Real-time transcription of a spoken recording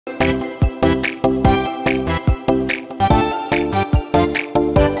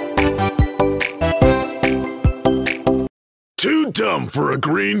dumb for a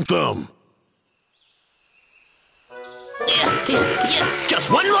green thumb. Just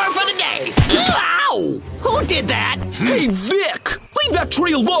one more for the day. Ow! Who did that? Hey, Vic! Leave that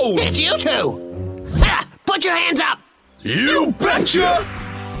tree alone! It's you two! Put your hands up! You betcha!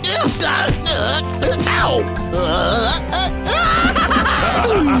 Ow!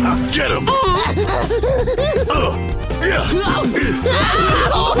 Get him!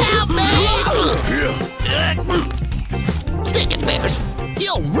 Oh, help me! Stinking bears!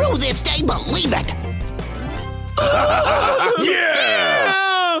 You'll rue this day, believe it!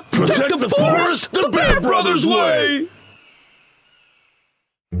 Yeah! Protect the forest the Bear Brothers way!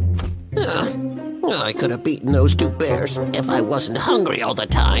 I could have beaten those two bears if I wasn't hungry all the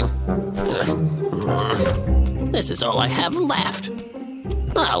time. This is all I have left.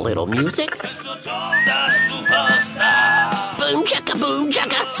 A little music. Boom chaka, boom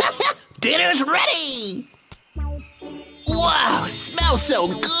chaka. Dinner's ready! Wow, smells so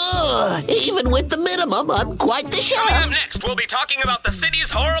good! Even with the minimum, I'm quite the chef. Coming up next, we'll be talking about the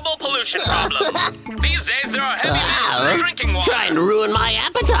city's horrible pollution problem. These days, there are heavy metals in drinking water. Trying to ruin my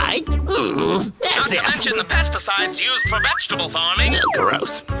appetite. Not to mention the pesticides used for vegetable farming.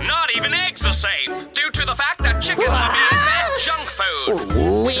 Gross. Not even eggs are safe, due to the fact that chickens are being fed junk food.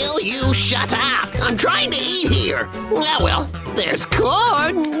 Will you shut up? I'm trying to eat here. Oh, well, there's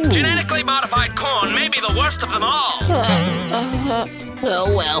corn. Genetically modified corn may be the worst of them all.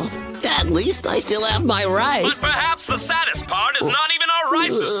 Oh, well, at least I still have my rice. But perhaps the saddest part is not even our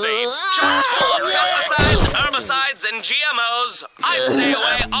rice is safe. Chock full of pesticides, herbicides, and GMOs. I'd stay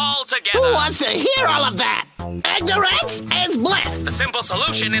away altogether. Who wants to hear all of that? Ignorance is bliss. The simple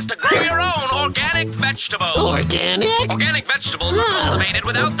solution is to grow your own organic vegetables. Organic? Organic vegetables are cultivated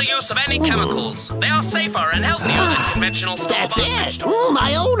without the use of any chemicals. They are safer and healthier than conventional store-bought That's it. vegetables.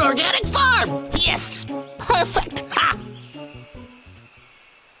 My own organic farm. Yes. Perfect. Ha.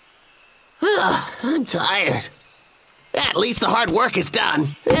 I'm tired. At least the hard work is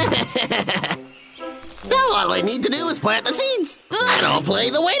done. Now all I need to do is plant the seeds. And I'll play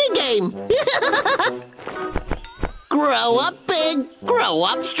the waiting game. Grow up big, grow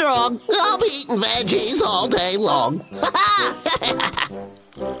up strong. I'll be eating veggies all day long.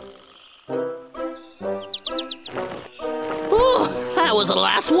 Ooh, that was the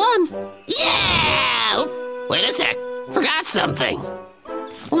last one. Yeah! Wait a sec. Forgot something.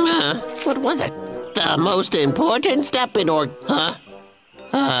 What was it? The most important step in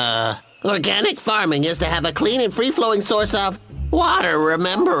organic farming is to have a clean and free-flowing source of water,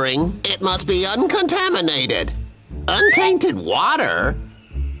 remembering it must be uncontaminated. Untainted water?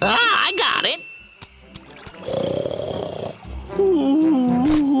 I got it.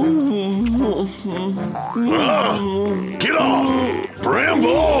 Get off!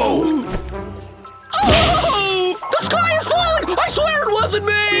 Bramble! Oh! The sky is falling! I swear it wasn't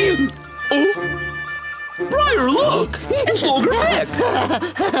me! Oh! Briar, look! It's Logger Vick!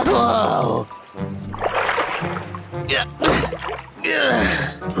 Whoa.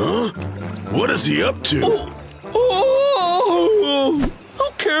 Huh? What is he up to? Oh!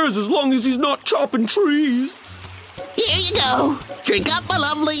 Who cares as long as he's not chopping trees? Here you go. Drink up, my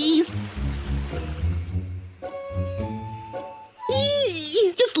lovelies.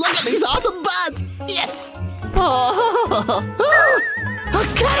 Just look at these awesome buds. Yes. Oh, a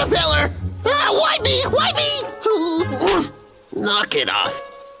caterpillar. Why me? Why me? Knock it off.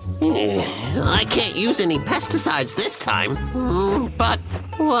 I can't use any pesticides this time. But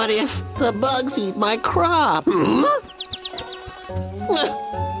what if the bugs eat my crop? No!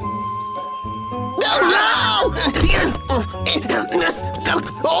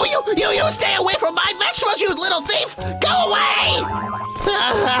 Oh, you stay away from my vegetables, you little thief! Go away!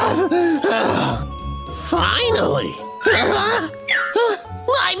 Finally!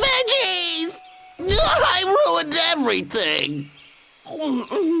 My veggies! I ruined everything!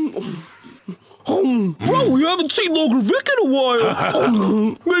 Bro, we haven't seen Logger Vick in a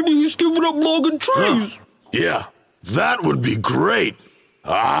while. Maybe he's giving up logging trees. Yeah, that would be great.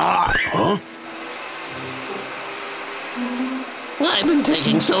 Huh? I've been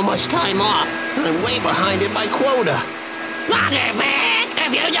taking so much time off. I'm way behind in my quota. Logger Vick!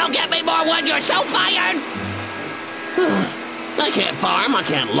 If you don't get me more wood, you're so fired! I can't farm, I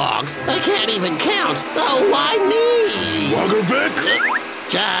can't log, I can't even count. Oh, why me? Logger Vick?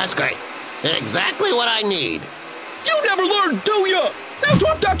 Just great. Exactly what I need. You never learned, do ya? Now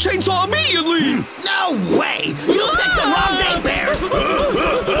drop that chainsaw immediately! No way! You picked the wrong day, Bear!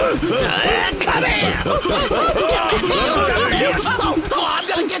 Come here! Oh, I'm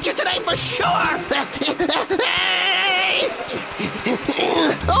gonna get you today for sure!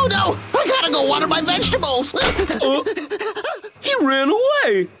 Oh no! I gotta go water my vegetables! He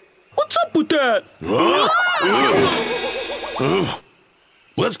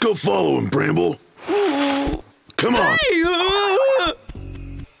Let's go follow him, Bramble. Come on.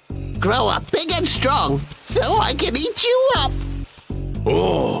 Grow up big and strong so I can eat you up.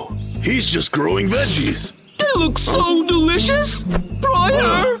 Oh, he's just growing veggies. They look so delicious.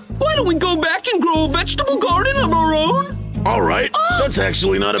 Briar, why don't we go back and grow a vegetable garden of our own? All right, that's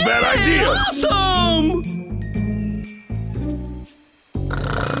actually not a bad idea. Awesome!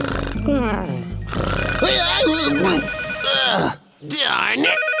 Darn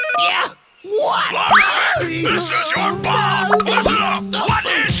it. Yeah. What? This is your boss! Listen up! What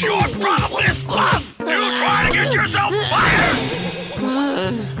is your problem with this club? You trying to get yourself fired?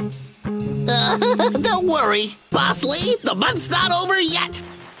 Don't worry, Boss Lee. The month's not over yet.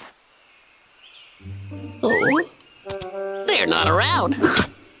 Oh, they're not around.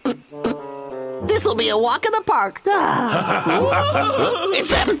 This'll be a walk in the park. It's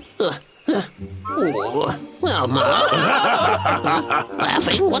them. Well, Ma.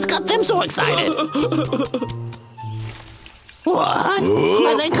 Laughing? What's got them so excited? What?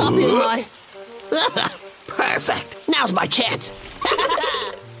 Are they copying my... Perfect. Now's my chance.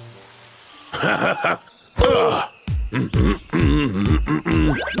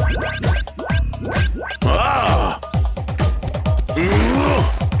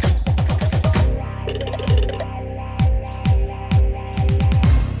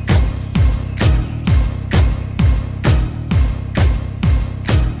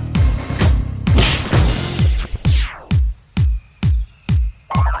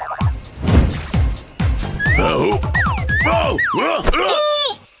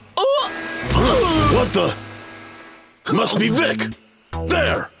 What the? Must be Vick.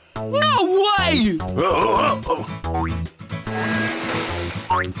 There. No way!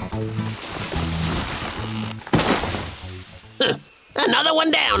 Another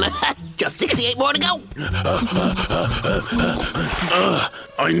one down. Just 68 more to go.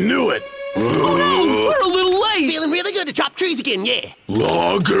 I knew it. Oh no, we're a little late. Feeling really good to chop trees again, yeah.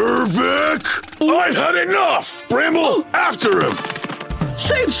 Logger Vick. I had enough. Bramble, after him.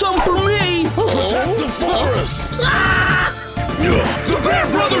 Save some for me. Protect the forest. The Bear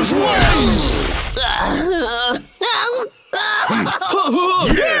Brothers win.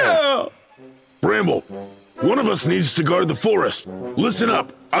 Yeah. Bramble, one of us needs to guard the forest. Listen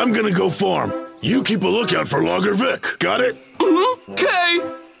up. I'm gonna go farm. You keep a lookout for Logger Vick. Got it? Okay.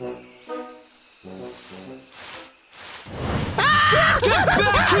 Get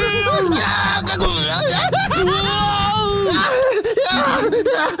back here!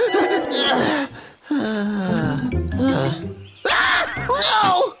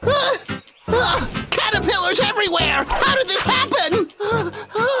 No! Caterpillars everywhere! How did this happen?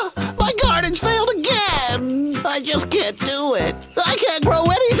 My garden's failed again! I just can't do it. I can't grow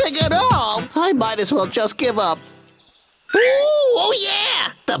anything at all. I might as well just give up. Ooh, oh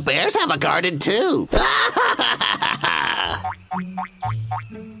yeah! The bears have a garden too.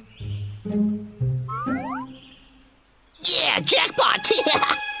 Yeah, jackpot!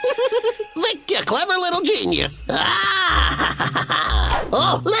 Vick, you clever little genius.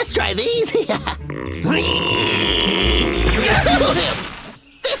 Oh, let's try these.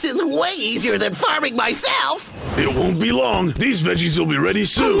 This is way easier than farming myself. It won't be long. These veggies will be ready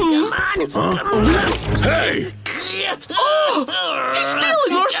soon. Come on. Hey! Oh, he's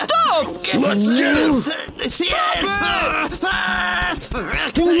stealing our stuff! Let's get him!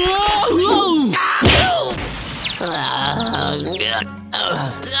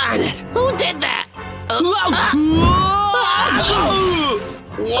 Darn it! Who did that?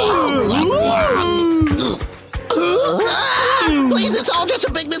 Please, it's all just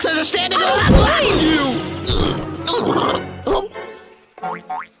a big misunderstanding.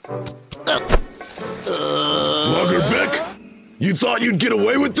 Logger Vick, you thought you'd get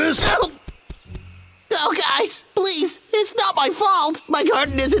away with this? Oh, guys, please, it's not my fault. My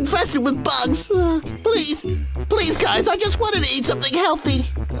garden is infested with bugs. Please, guys, I just wanted to eat something healthy.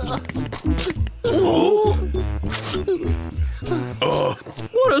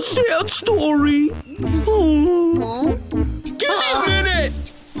 What a sad story. Give me a minute.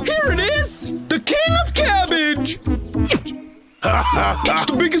 Here it is, the king of cabbage. It's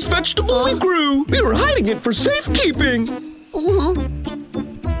the biggest vegetable we grew. We were hiding it for safekeeping.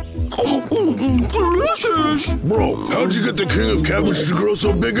 Delicious! Bro, how'd you get the king of cabbage to grow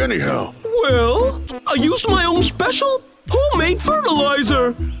so big anyhow? Well, I used my own special homemade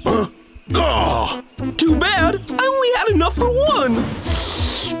fertilizer. Oh, Too bad, I only had enough for one.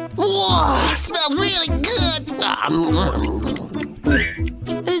 Whoa, smells really good.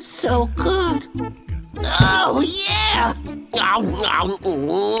 It's so good. Oh, yeah!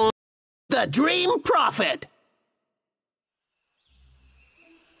 The Dream Prophet.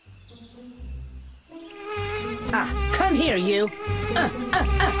 Come here, you.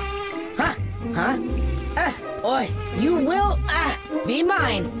 Oi, you will, be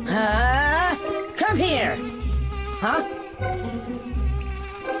mine. Come here. Huh?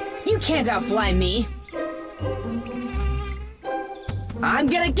 You can't outfly me. I'm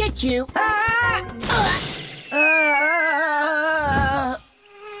gonna get you.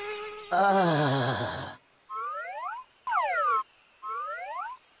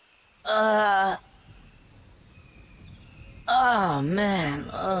 Oh, man.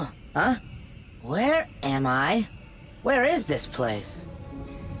 Huh? Where am I? Where is this place?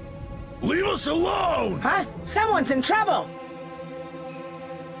 Leave us alone! Huh? Someone's in trouble!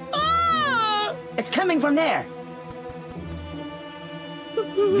 Ah! It's coming from there.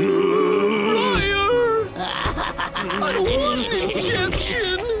 Briar! I want an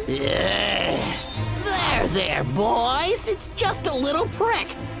injection! There, boys. It's just a little prick.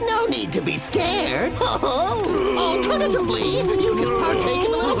 No need to be scared. Alternatively, you can partake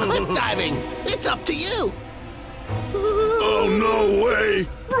in a little cliff diving. It's up to you. Oh, no way!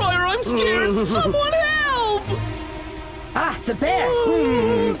 Briar, I'm scared! Someone help! The bears!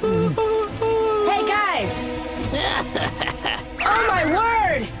 Hey, guys! Oh, my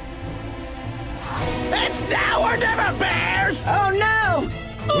word! It's now or never, bears! Oh, no!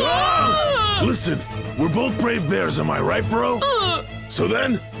 Listen, we're both brave bears, am I right, bro? So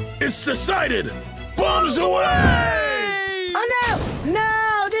then, it's decided! Bombs away! Oh, no!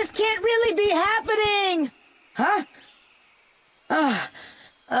 No! This can't really be happening! Huh?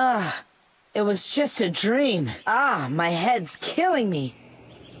 It was just a dream. My head's killing me.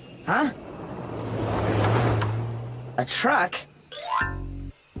 Huh? A truck?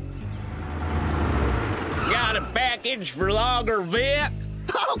 Got a package for Logger Vick?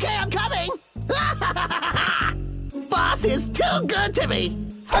 Okay, I'm coming! Boss is too good to me!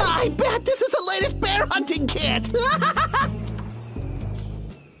 I bet this is the latest bear hunting kit!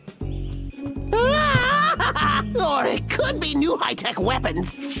 Or it could be new high-tech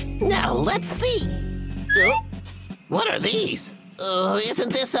weapons. Now, let's see. What are these?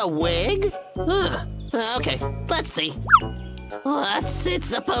 Isn't this a wig? Okay, let's see. What's it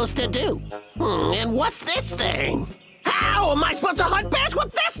supposed to do? And what's this thing? How am I supposed to hunt bears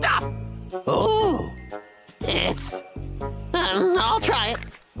with this stuff? Oh, it's... I'll try it.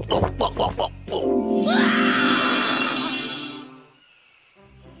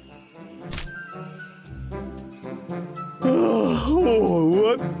 Oh,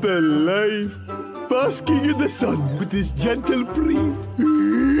 what the life! Basking in the sun with this gentle breeze.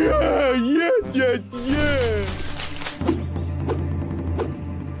 Yeah, yes.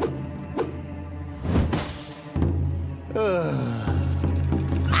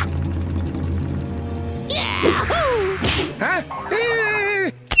 Huh?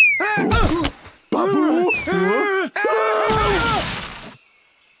 Babu!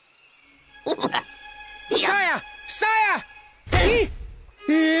 Sire!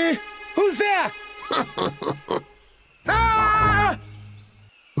 Who's there?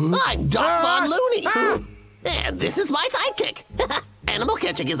 I'm Doc Von Looney. And this is my sidekick. Animal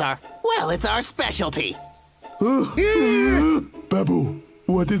catching is it's our specialty. Babu,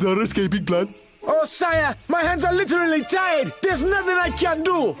 what is our escaping plan? Oh, sire, my hands are literally tied. There's nothing I can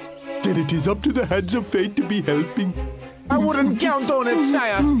do. Then it is up to the hands of fate to be helping. I wouldn't count on it,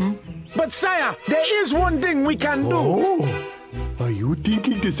 sire. But, sire, there is one thing we can do. Oh, are you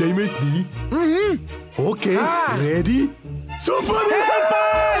thinking the same as me? Okay, ready? Somebody help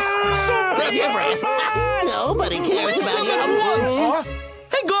us! Save your breath. Nobody cares about you.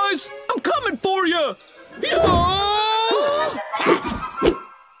 Hey, guys, I'm coming for you!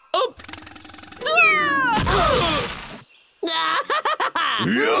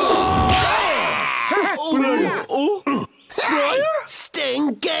 Hey,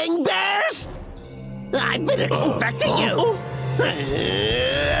 stinking bears! I've been expecting you.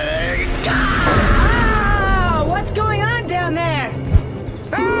 What's going on down there?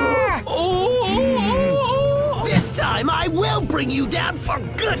 This time I will bring you down for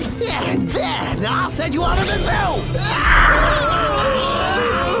good, and then I'll send you out of the zoo.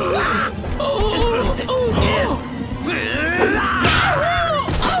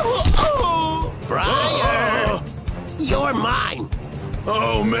 Briar, you're mine.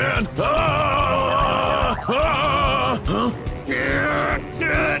 Oh, man!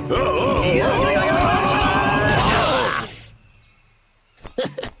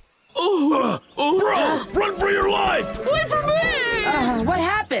 Bro, run for your life! Wait for me! What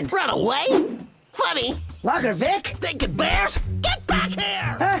happened? Run away? Funny. Logger Vick? Stinking bears, get back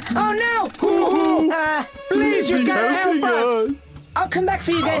here! Oh no! Please, you gotta help us! I'll come back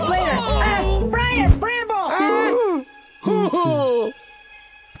for you guys later. Briar, Bramble!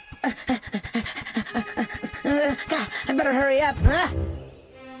 I better hurry up. I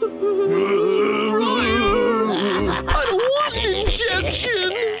don't want an injection.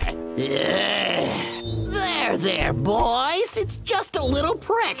 There, boys. It's just a little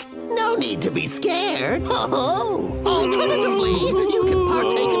prick. No need to be scared. Alternatively, you can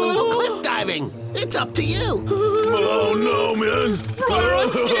partake in a little cliff diving. It's up to you. Oh, no, man. Brother,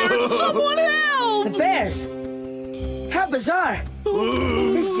 I'm scared. Someone help! The bears. How bizarre.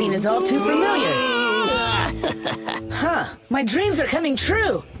 This scene is all too familiar. Huh. My dreams are coming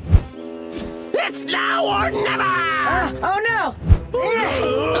true. It's now or never! Oh, no.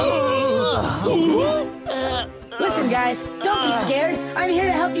 Listen, guys. Don't be scared. I'm here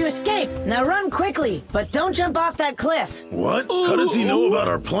to help you escape. Now run quickly, but don't jump off that cliff. What? How does he know about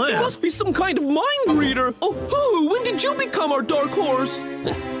our plan? Must be some kind of mind reader. Oh, when did you become our dark horse?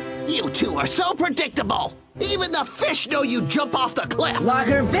 You two are so predictable. Even the fish know you jump off the cliff.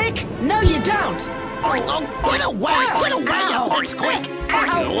 Logger Vick? No, you don't. Get away! Get away, you horse quick!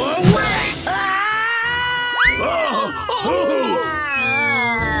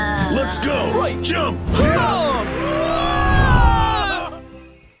 Let's go! Right, jump!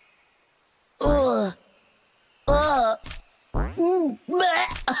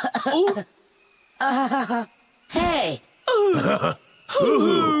 Hey!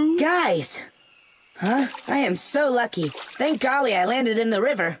 Guys! Huh? I am so lucky. Thank golly I landed in the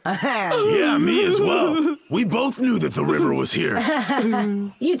river. Yeah, me as well. We both knew that the river was here.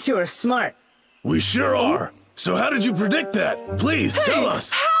 You two are smart. We sure are. So how did you predict that? Please, tell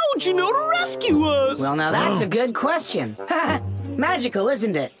us. How'd you know to rescue us? Well, now that's a good question. Magical,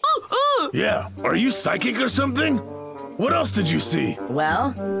 isn't it? Yeah, are you psychic or something? What else did you see?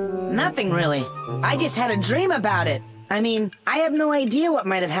 Well, nothing really. I just had a dream about it. I mean, I have no idea what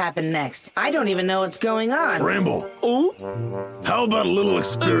might have happened next. I don't even know what's going on. Bramble. How about a little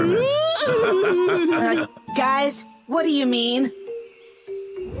experiment? Guys, what do you mean?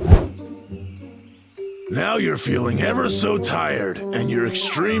 Now you're feeling ever so tired, and you're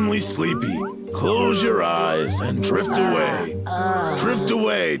extremely sleepy. Close your eyes and drift away. Drift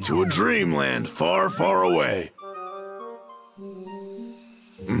away to a dreamland far, far away.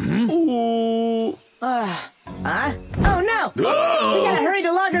 Oh no! We gotta hurry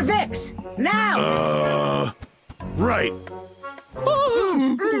to Logger Vick's! Now! Right.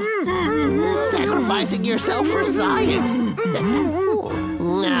 Sacrificing yourself for science.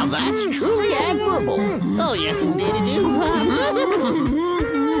 Now that's truly admirable. Oh, yes, indeed it is.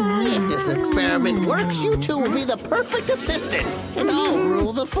 If this experiment works, you two will be the perfect assistants, and I'll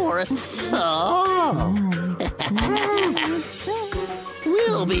rule the forest. Oh.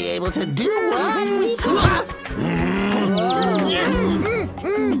 We'll be able to do what we want.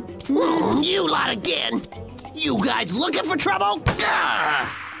 You lot again. You guys looking for trouble?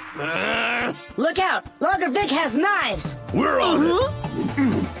 Look out! Logger Vick has knives! We're on it.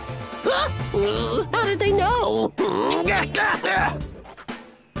 How did they know?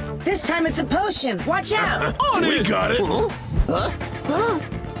 This time it's a potion! Watch out! We got it.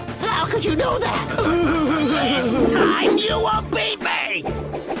 How could you know that? This time you won't beat me!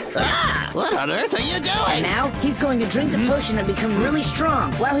 What on earth are you And doing? now, he's going to drink the potion and become really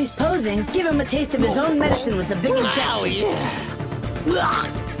strong. While he's posing, give him a taste of his own medicine with a big injection. Oh, yeah.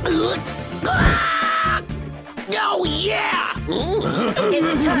 Oh, yeah!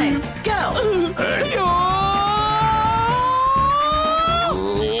 It's time. Go!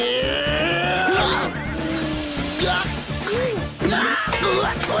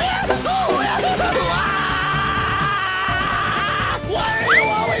 Why are you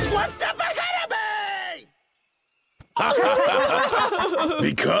always one step ahead of me?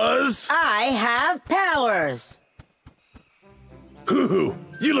 Because? I have powers! Hoo-hoo,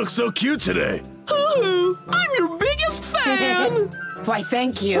 you look so cute today. I'm your biggest fan! Why,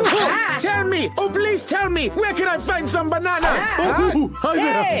 thank you. Tell me, please tell me, where can I find some bananas? Hi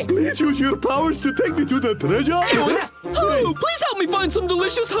there. Please use your powers to take me to the treasure. Please help me find some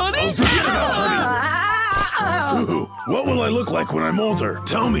delicious honey! Hoo-hoo, what will I look like when I'm older?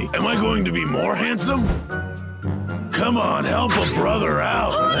 Tell me, am I going to be more handsome? Come on, help a brother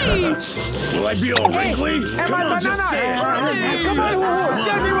out. Will I be all wrinkly? Come on, just say it. Come on,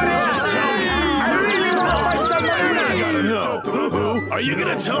 tell me what it is. I really want to find some I gotta know. Hoo-hoo, are you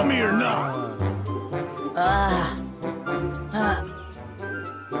gonna tell me or not?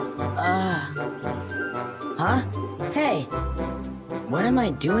 Huh? Hey, what am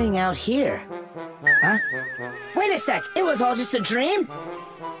I doing out here? Huh? Wait a sec, it was all just a dream?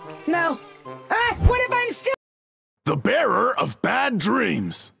 No. What if I'm still... The bearer of bad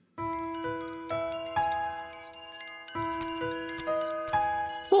dreams.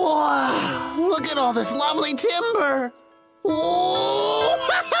 Wow, look at all this lovely timber. Whoa.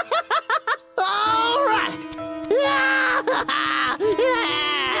 All right.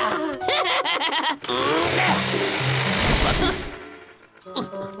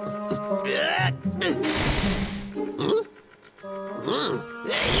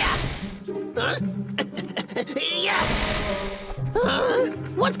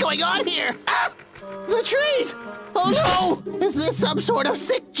 What's going on here? The trees! Oh no! Is this some sort of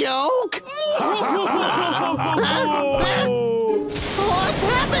sick joke? What's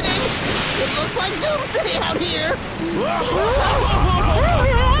happening? It looks like doomsday out here!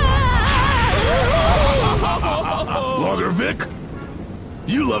 Logger Vick?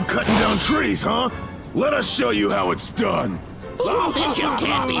 You love cutting down trees, huh? Let us show you how it's done. This just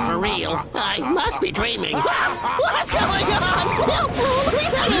can't be for real. I must be dreaming. What's going on? Help!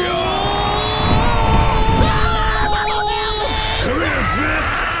 Please help me! Come here, Vick!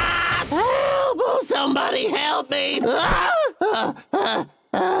 Help! Oh, somebody help me!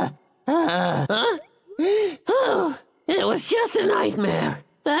 Oh, it was just a nightmare.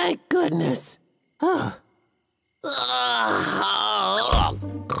 Thank goodness.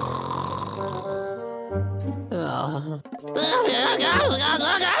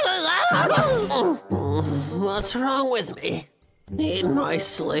 What's wrong with me? Need my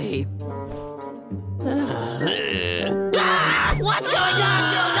sleep. What's going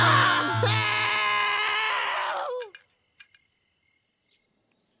on?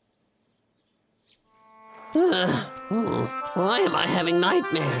 Why am I having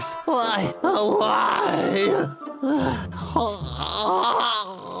nightmares? Why? Oh, why?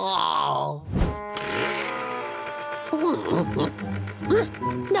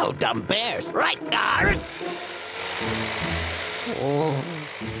 No dumb bears, right, guard?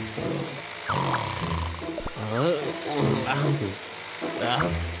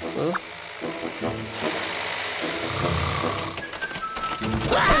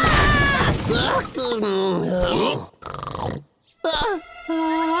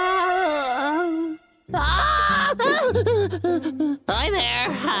 Hi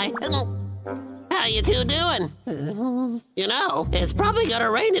there. Hi. How you two doing? You know, it's probably gonna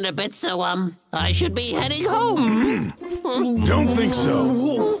rain in a bit, so, I should be heading home. Don't think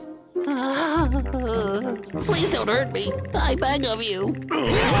so. Please don't hurt me. I beg of you.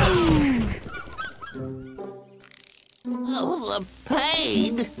 Oh, the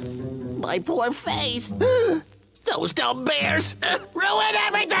pain. My poor face. Those dumb bears ruin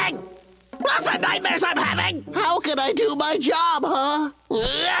everything. What's the nightmares I'm having? How can I do my job, huh?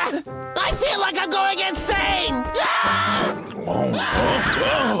 I feel like I'm going insane.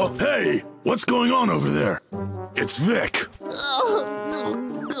 Oh, hey, what's going on over there? It's Vick.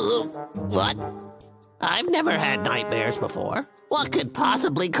 What? I've never had nightmares before. What could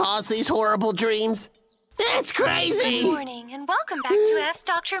possibly cause these horrible dreams? It's crazy! Good morning, and welcome back to Ask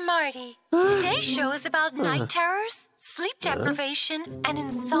Dr. Marty. Today's show is about night terrors, sleep deprivation, and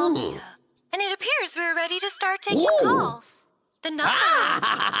insomnia. And it appears we're ready to start taking calls. The number is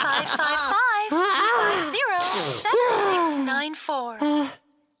 555-250-7694.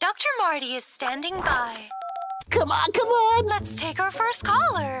 Dr. Marty is standing by. Come on, come on! Let's take our first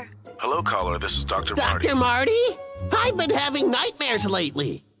caller. Hello, caller. This is Dr. Marty. Dr. Marty? I've been having nightmares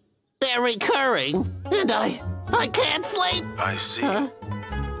lately. They're recurring, and I can't sleep. I see.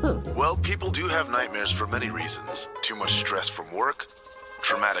 Well, people do have nightmares for many reasons. Too much stress from work,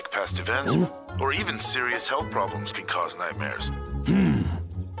 traumatic past events, or even serious health problems can cause nightmares.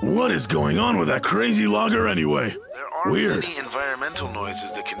 What is going on with that crazy logger anyway? There are many environmental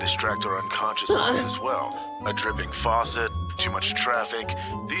noises that can distract our unconscious minds as well. A dripping faucet, too much traffic.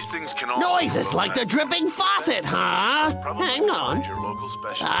 These things can also... Noises like the dripping faucet, huh? Hang on. Your local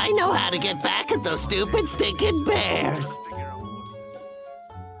specialist. I know how to get back at those stupid, stinking bears.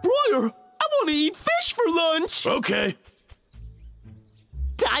 Briar, I want to eat fish for lunch. Okay.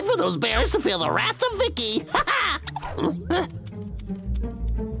 Time for those bears to feel the wrath of Vicky.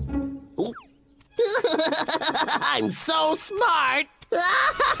 I'm so smart.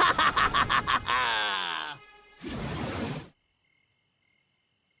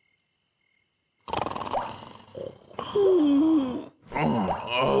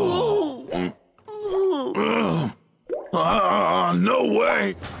 No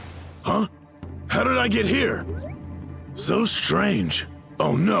way. Huh? How did I get here? So strange.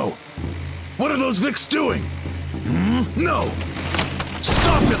 Oh no. What are those Vicks doing? No.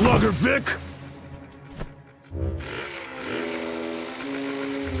 Stop it, Logger Vick.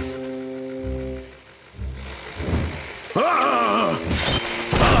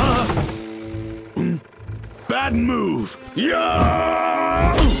 Bad move. Yeah!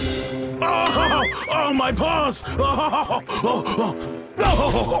 Oh, my paws!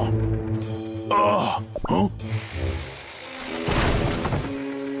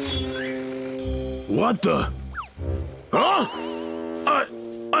 What the? Huh?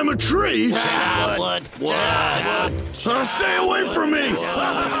 I'm a tree? Stay away from me!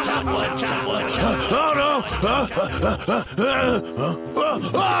 Oh no!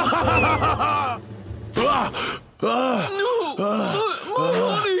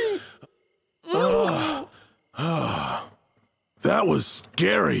 That was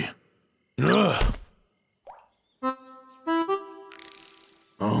scary.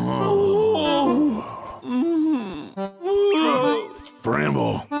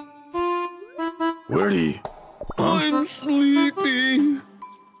 Bramble, where do you... I'm sleepy.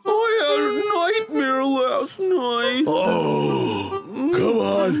 I had a nightmare last night. Oh, come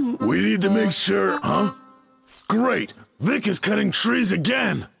on. We need to make sure, huh? Great. Vic is cutting trees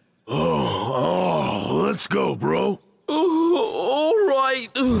again. Oh, let's go, bro. All right.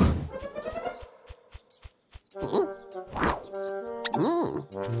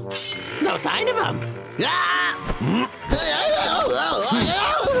 No sign of him.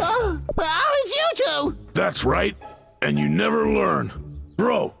 It's you two. That's right. And you never learn.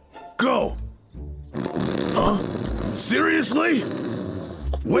 Bro, go. Huh? Seriously?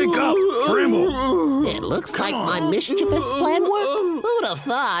 Wake up, Bramble. It looks like my mischievous plan worked. Who would have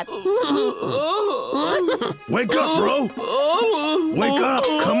thought? Wake up, bro. Wake up.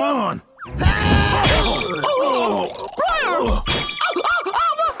 Come on.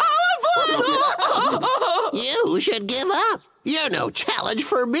 You should give up. You're no challenge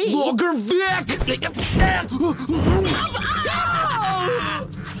for me. Logger Vick!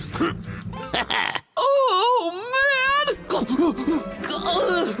 Oh, man!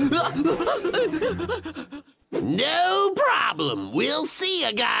 No problem. We'll see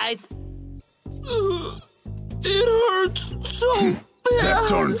you guys. It hurts so That bad.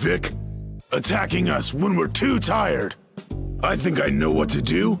 darn Vic. Attacking us when we're too tired. I think I know what to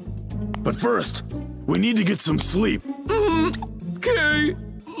do. But first, we need to get some sleep. Okay.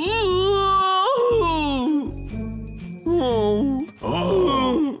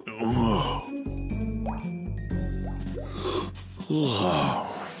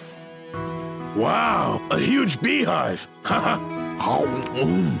 Wow, a huge beehive.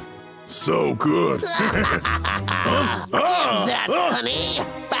 So good. That's honey.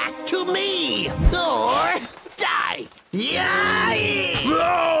 Back to me. Or die. Yay!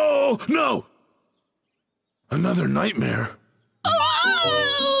 Oh, no! Another nightmare.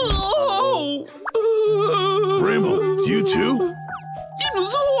 Bramble, you too? It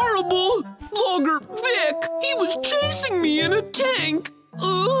was horrible. Logger Vick, he was chasing me in a tank.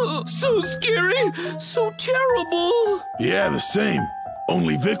 So scary, so terrible. Yeah, the same.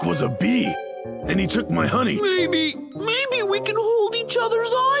 Only Vic was a bee, and he took my honey. Maybe we can hold each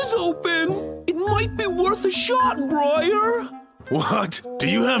other's eyes open. It might be worth a shot, Briar. What? Do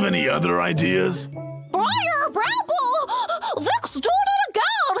you have any other ideas? Briar, Bramble! Vic's doing it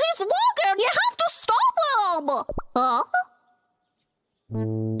again! He's looking! You have to stop him! Huh?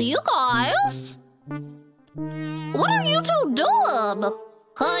 You guys? What are you two doing?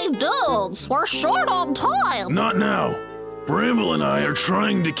 Hey, dudes, we're short on time! Not now. Bramble and I are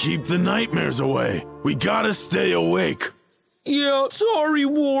trying to keep the nightmares away. We gotta stay awake. Yeah, sorry,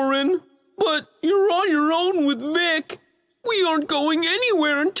 Warren. But you're on your own with Vic. We aren't going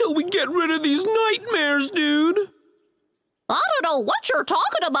anywhere until we get rid of these nightmares, dude. I don't know what you're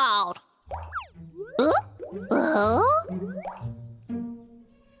talking about!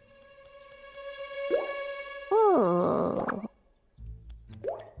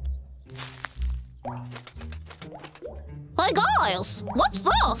 Hey guys, what's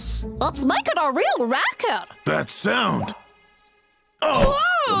this? It's making a real racket! That sound. Oh,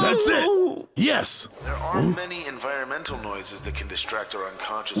 that's it. Yes. There aren't many environmental noises that can distract our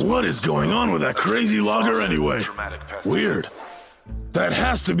unconscious. What is going on with that crazy logger anyway? Weird. That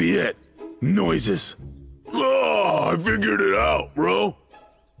has to be it. Noises. Oh, I figured it out, bro.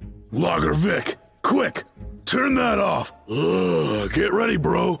 Logger Vick, quick, turn that off. Get ready,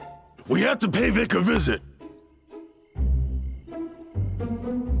 bro. We have to pay Vic a visit.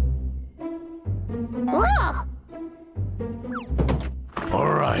 All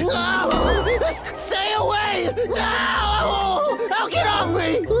right. No! Stay away! No! Oh, get off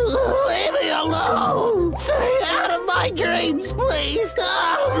me! Leave me alone! Stay out of my dreams, please!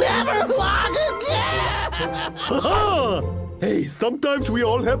 Oh, never vlog again! Hey, sometimes we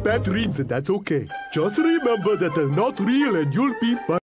all have bad dreams and that's okay. Just remember that they're not real and you'll be fine.